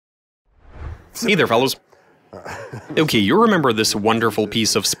Hey there, fellas. Okay, you remember this wonderful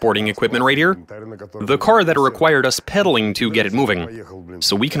piece of sporting equipment right here? The car that required us pedaling to get it moving.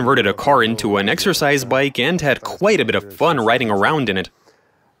 So we converted a car into an exercise bike and had quite a bit of fun riding around in it.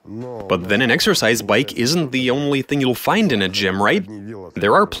 But then an exercise bike isn't the only thing you'll find in a gym, right?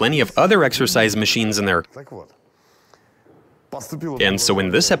 There are plenty of other exercise machines in there. And so in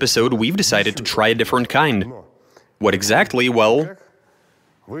this episode, we've decided to try a different kind. What exactly? Well,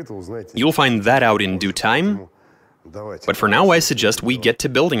 you'll find that out in due time. But for now, I suggest we get to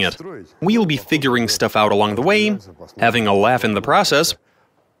building it. We'll be figuring stuff out along the way, having a laugh in the process.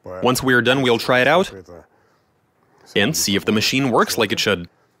 Once we're done, we'll try it out and see if the machine works like it should.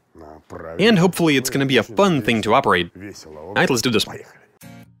 And hopefully it's going to be a fun thing to operate. Alright, let's do this.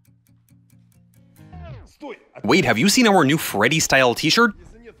 Wait, have you seen our new Freddy-style t-shirt?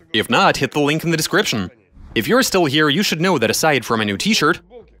 If not, hit the link in the description. If you're still here, you should know that aside from a new t-shirt,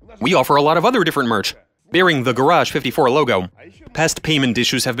 we offer a lot of other different merch, bearing the Garage 54 logo. Past payment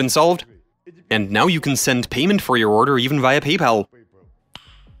issues have been solved, and now you can send payment for your order even via PayPal.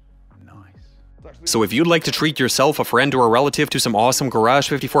 So if you'd like to treat yourself, a friend, or a relative to some awesome Garage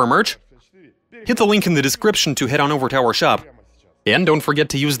 54 merch, hit the link in the description to head on over to our shop. And don't forget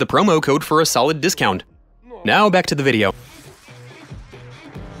to use the promo code for a solid discount. Now back to the video.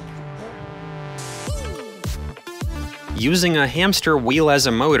 Using a hamster wheel as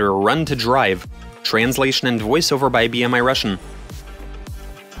a motor, run to drive. Translation and voiceover by BMI Russian.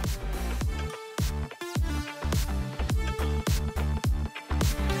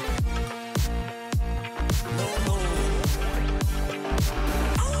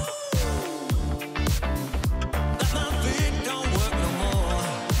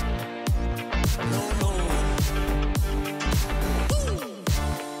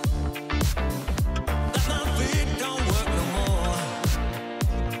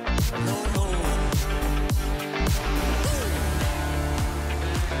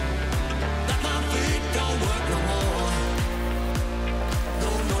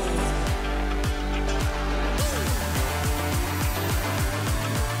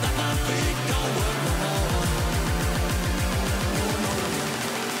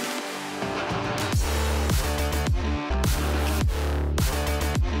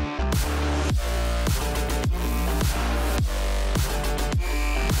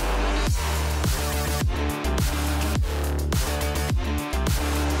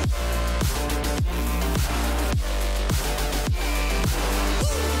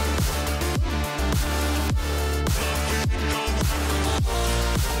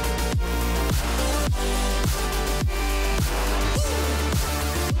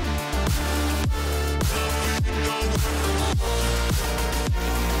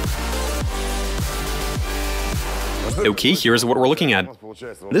 Okay, here's what we're looking at.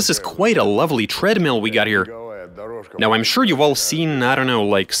 This is quite a lovely treadmill we got here. Now, I'm sure you've all seen, I don't know,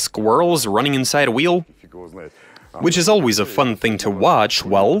 like squirrels running inside a wheel, which is always a fun thing to watch.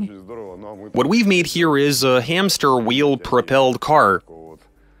 Well, what we've made here is a hamster wheel-propelled car.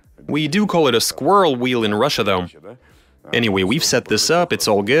 We do call it a squirrel wheel in Russia, though. Anyway, we've set this up, it's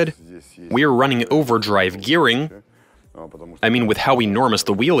all good. We're running overdrive gearing. I mean, with how enormous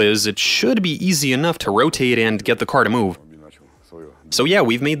the wheel is, it should be easy enough to rotate and get the car to move. So yeah,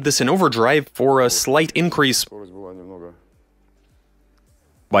 we've made this in overdrive for a slight increase.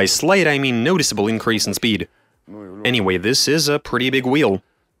 By slight, I mean noticeable increase in speed. Anyway, this is a pretty big wheel,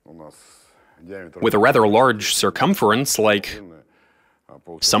 with a rather large circumference, like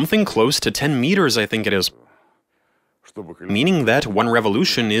something close to 10 meters, I think it is. Meaning that one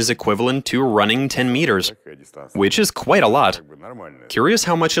revolution is equivalent to running 10 meters, which is quite a lot. Curious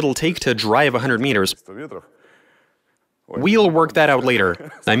how much it'll take to drive 100 meters. We'll work that out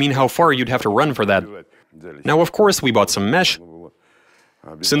later. I mean, how far you'd have to run for that. Now, of course, we bought some mesh,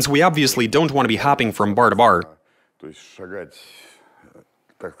 since we obviously don't want to be hopping from bar to bar.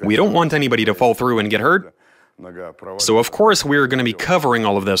 We don't want anybody to fall through and get hurt, so of course we're going to be covering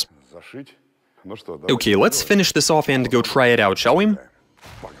all of this. Okay, let's finish this off and go try it out, shall we?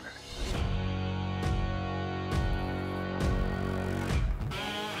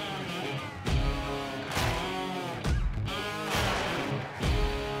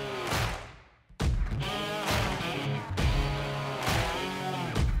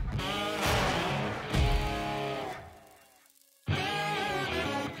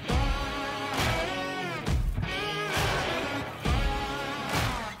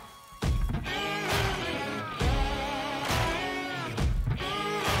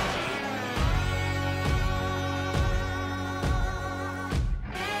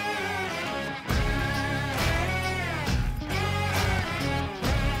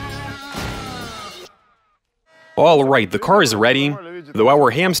 All right, the car is ready, though our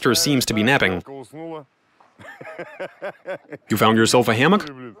hamster seems to be napping. You found yourself a hammock?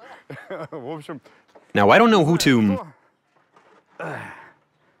 Now, I don't know who to...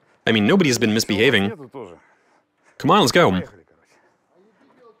 I mean, nobody's been misbehaving. Come on, let's go.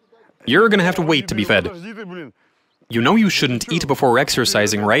 You're gonna have to wait to be fed. You know you shouldn't eat before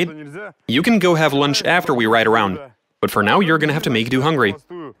exercising, right? You can go have lunch after we ride around. But for now, you're gonna have to make do hungry.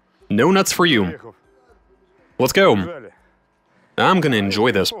 No nuts for you. Let's go. I'm gonna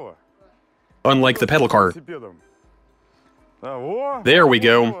enjoy this. Unlike the pedal car. There we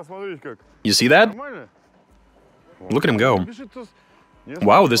go. You see that? Look at him go.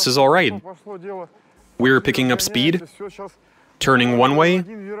 Wow, this is alright. We're picking up speed. Turning one way.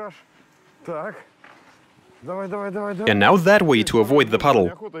 And now that way to avoid the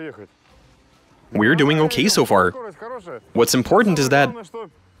puddle. We're doing okay so far. What's important is that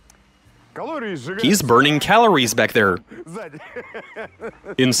he's burning calories back there.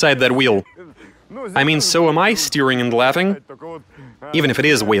 Inside that wheel. I mean, so am I steering and laughing. Even if it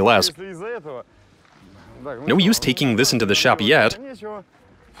is way less. No use taking this into the shop yet.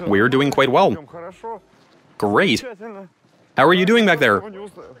 We're doing quite well. Great. How are you doing back there?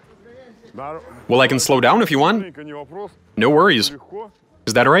 Well, I can slow down if you want. No worries.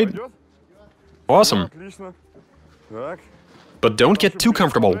 Is that right? Awesome. But don't get too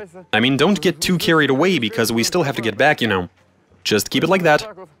comfortable. I mean, don't get too carried away because we still have to get back, you know. Just keep it like that.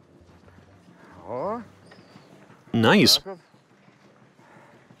 Nice.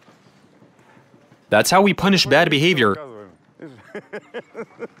 That's how we punish bad behavior.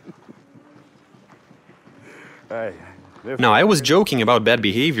 Now, I was joking about bad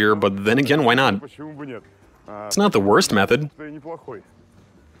behavior, but then again, why not? It's not the worst method.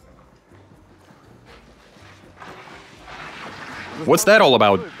 What's that all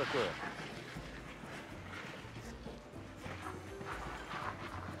about?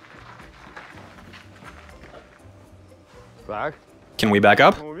 Can we back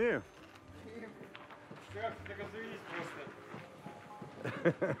up?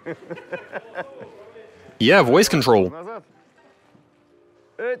 Yeah, voice control.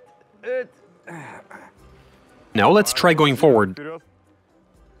 Now let's try going forward.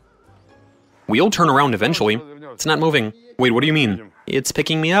 We'll turn around eventually. It's not moving. Wait, what do you mean? It's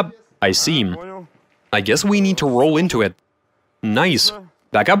picking me up? I see. I guess we need to roll into it. Nice.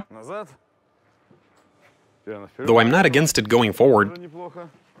 Back up. Though I'm not against it going forward.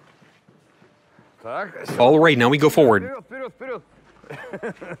 Alright, now we go forward.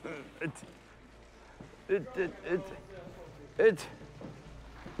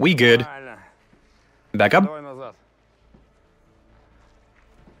 We good. Back up.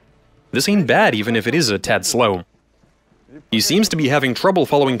 This ain't bad, even if it is a tad slow. He seems to be having trouble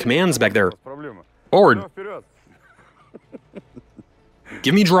following commands back there. Forward.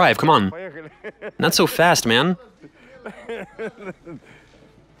 Give me drive, come on. Not so fast, man.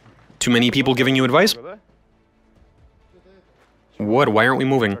 Too many people giving you advice? What, why aren't we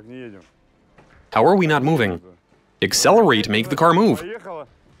moving? How are we not moving? Accelerate, make the car move.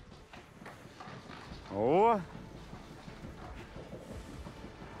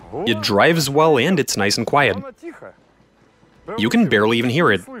 It drives well and it's nice and quiet. You can barely even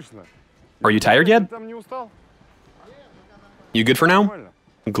hear it. Are you tired yet? You good for now?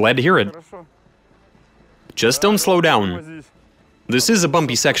 Glad to hear it. Just don't slow down. This is a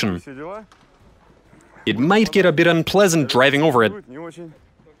bumpy section. It might get a bit unpleasant driving over it.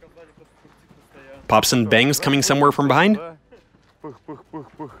 Pops and bangs coming somewhere from behind?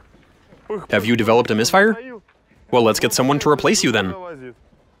 Have you developed a misfire? Well, let's get someone to replace you then.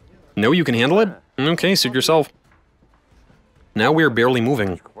 No, you can handle it? Okay, suit yourself. Now we're barely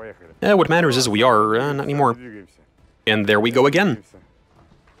moving. What matters is we are, not anymore. And there we go again.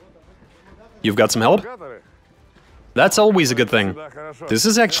 You've got some help? That's always a good thing. This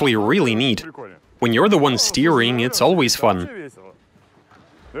is actually really neat. When you're the one steering, it's always fun.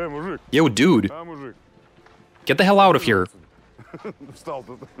 Yo, dude. Get the hell out of here.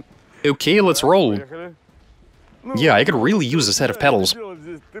 Okay, let's roll. Yeah, I could really use a set of pedals.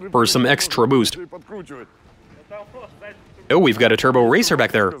 For some extra boost. Oh, we've got a turbo racer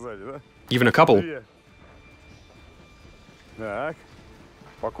back there. Even a couple.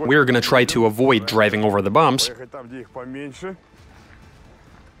 We're gonna try to avoid driving over the bumps.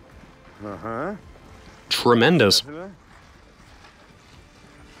 Tremendous.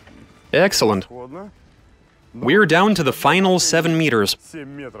 Excellent. We're down to the final 7 meters.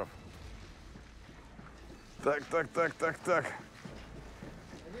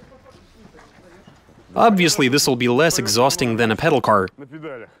 Obviously, this will be less exhausting than a pedal car.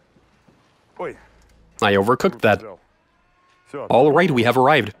 I overcooked that. All right, we have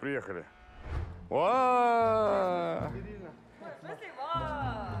arrived.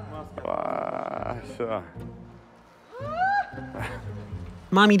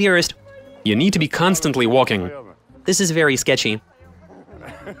 Mommy dearest, you need to be constantly walking. This is very sketchy.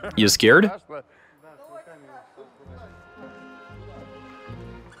 You scared?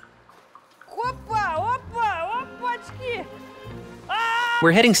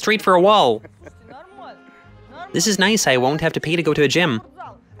 We're heading straight for a wall. This is nice, I won't have to pay to go to a gym.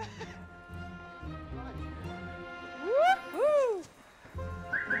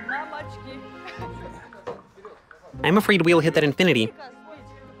 I'm afraid we'll hit that infinity.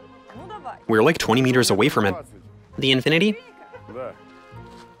 We're like 20 meters away from it. The infinity?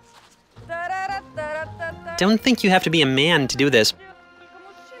 Don't think you have to be a man to do this.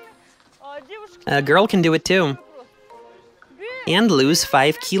 A girl can do it too. And lose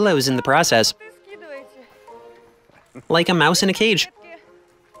 5 kilos in the process. Like a mouse in a cage.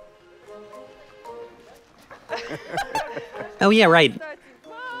 Oh yeah, right.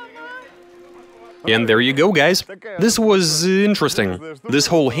 And there you go, guys. This was interesting. This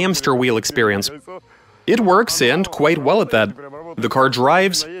whole hamster wheel experience. It works, and quite well at that. The car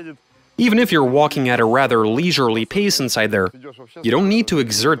drives. Even if you're walking at a rather leisurely pace inside there, you don't need to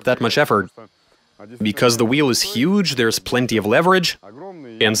exert that much effort. Because the wheel is huge, there's plenty of leverage.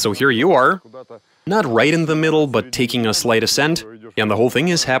 And so here you are, not right in the middle, but taking a slight ascent, and the whole thing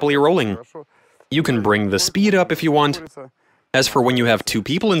is happily rolling. You can bring the speed up if you want. As for when you have 2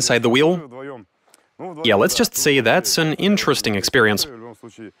 people inside the wheel, yeah, let's just say that's an interesting experience.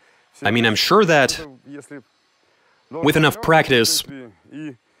 I mean, I'm sure that with enough practice,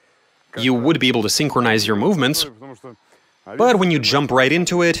 you would be able to synchronize your movements, but when you jump right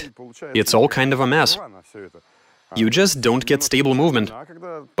into it, it's all kind of a mess. You just don't get stable movement.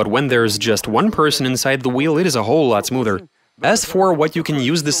 But when there's just one person inside the wheel, it is a whole lot smoother. As for what you can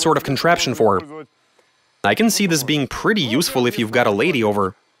use this sort of contraption for, I can see this being pretty useful if you've got a lady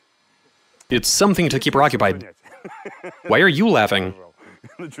over. It's something to keep her occupied. Why are you laughing?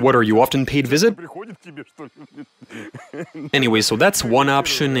 What, are you often paid visit? Anyway, so that's one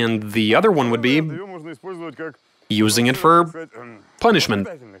option, and the other one would be using it for punishment.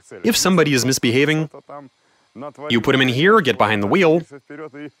 If somebody is misbehaving, you put him in here, get behind the wheel,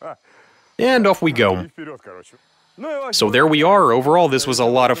 and off we go. So there we are. Overall, this was a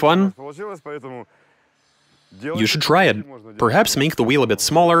lot of fun. You should try it. Perhaps make the wheel a bit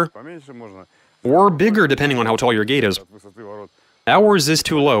smaller, or bigger depending on how tall your gate is. Ours is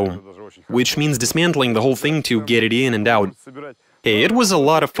too low, which means dismantling the whole thing to get it in and out. Hey, it was a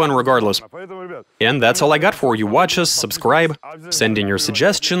lot of fun regardless. And that's all I got for you. Watch us, subscribe, send in your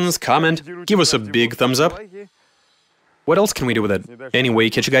suggestions, comment, give us a big thumbs up. What else can we do with it? Anyway,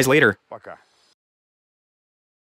 catch you guys later.